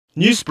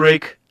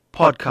Newsbreak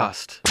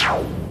podcast.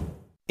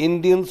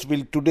 Indians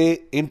will today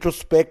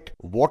introspect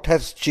what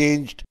has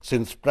changed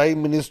since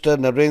Prime Minister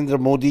Narendra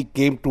Modi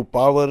came to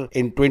power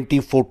in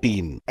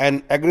 2014.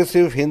 An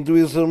aggressive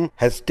Hinduism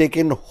has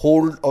taken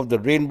hold of the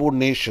Rainbow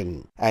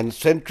Nation, and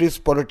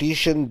centrist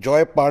politician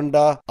Joy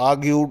Panda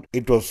argued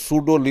it was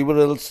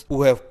pseudo-liberals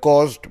who have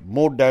caused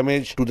more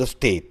damage to the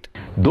state.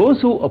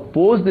 Those who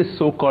oppose this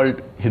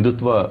so-called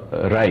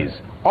Hindutva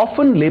rise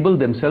often label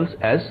themselves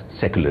as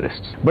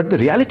secularists. But the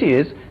reality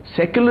is,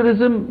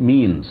 secularism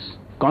means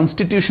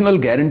constitutional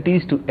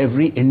guarantees to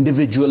every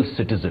individual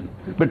citizen.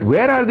 But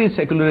where are these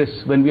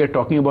secularists when we are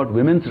talking about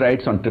women's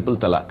rights on triple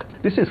talaq?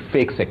 This is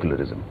fake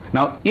secularism.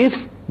 Now, if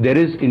there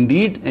is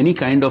indeed any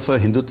kind of a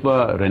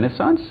Hindutva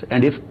renaissance,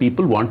 and if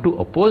people want to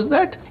oppose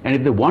that, and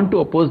if they want to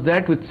oppose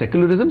that with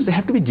secularism, they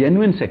have to be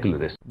genuine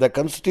secularists. The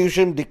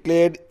Constitution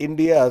declared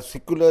India a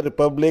secular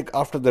republic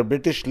after the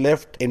British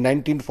left in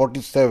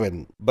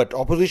 1947. But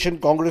opposition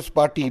Congress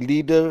party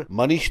leader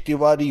Manish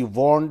Tiwari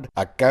warned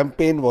a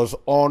campaign was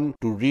on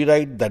to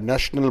rewrite the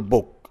national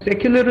book.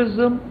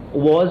 Secularism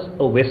was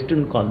a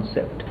Western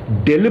concept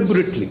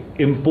deliberately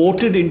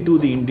imported into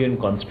the Indian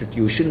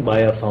Constitution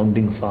by our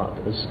founding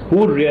fathers,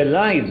 who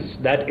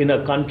realized that in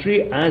a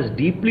country as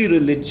deeply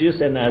religious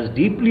and as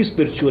deeply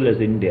spiritual as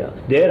India,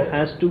 there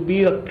has to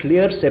be a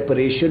clear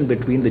separation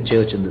between the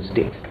church and the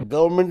state.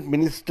 Government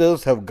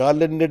ministers have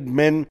garlanded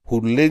men who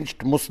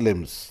lynched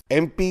Muslims.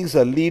 MPs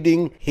are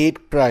leading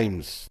hate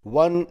crimes.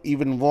 One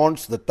even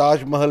wants the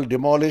Taj Mahal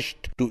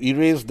demolished to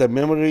erase the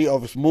memory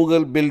of his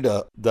Mughal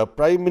builder. The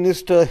Prime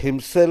Minister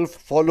himself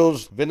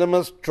follows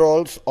venomous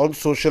trolls on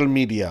social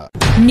media.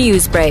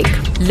 Newsbreak,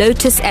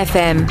 Lotus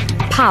FM,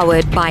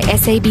 powered by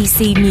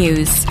SABC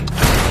News.